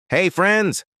Hey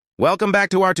friends, welcome back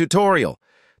to our tutorial.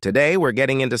 Today we're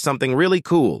getting into something really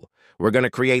cool. We're going to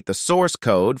create the source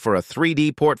code for a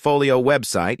 3D portfolio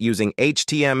website using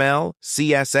HTML,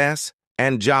 CSS,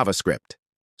 and JavaScript.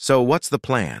 So what's the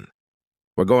plan?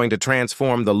 We're going to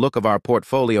transform the look of our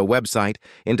portfolio website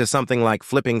into something like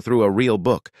flipping through a real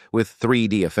book with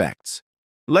 3D effects.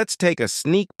 Let's take a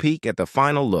sneak peek at the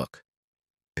final look.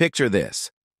 Picture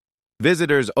this.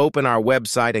 Visitors open our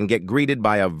website and get greeted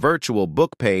by a virtual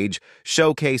book page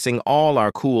showcasing all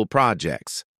our cool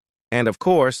projects. And of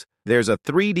course, there's a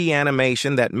 3D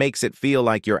animation that makes it feel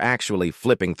like you're actually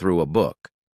flipping through a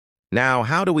book. Now,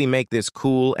 how do we make this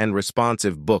cool and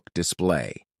responsive book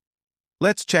display?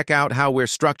 Let's check out how we're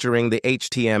structuring the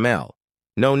HTML.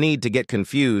 No need to get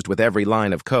confused with every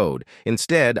line of code.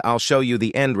 Instead, I'll show you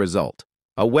the end result.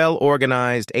 A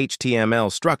well-organized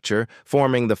HTML structure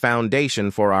forming the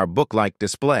foundation for our book-like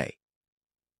display.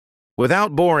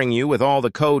 Without boring you with all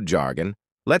the code jargon,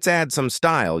 let's add some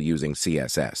style using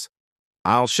CSS.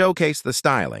 I'll showcase the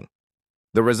styling.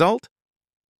 The result?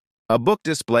 A book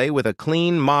display with a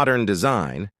clean, modern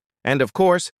design, and of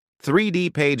course,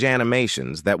 3D page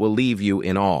animations that will leave you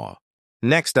in awe.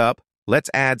 Next up, let's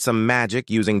add some magic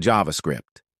using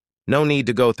JavaScript. No need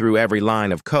to go through every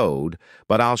line of code,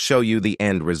 but I'll show you the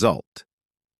end result.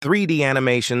 3D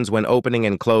animations when opening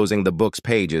and closing the book's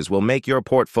pages will make your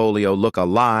portfolio look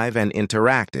alive and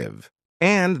interactive.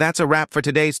 And that's a wrap for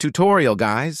today's tutorial,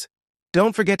 guys.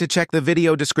 Don't forget to check the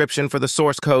video description for the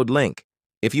source code link.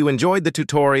 If you enjoyed the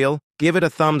tutorial, give it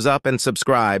a thumbs up and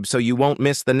subscribe so you won't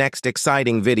miss the next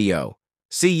exciting video.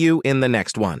 See you in the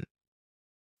next one.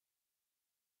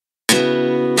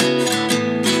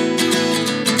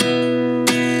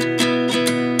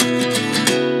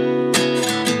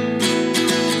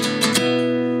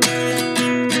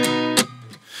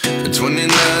 At 29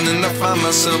 and I find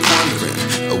myself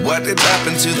wondering what did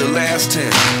happen to the last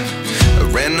 10.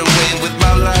 I ran away with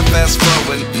my life, fast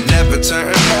forward, never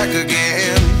turn back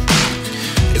again.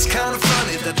 It's kind of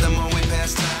funny that the moment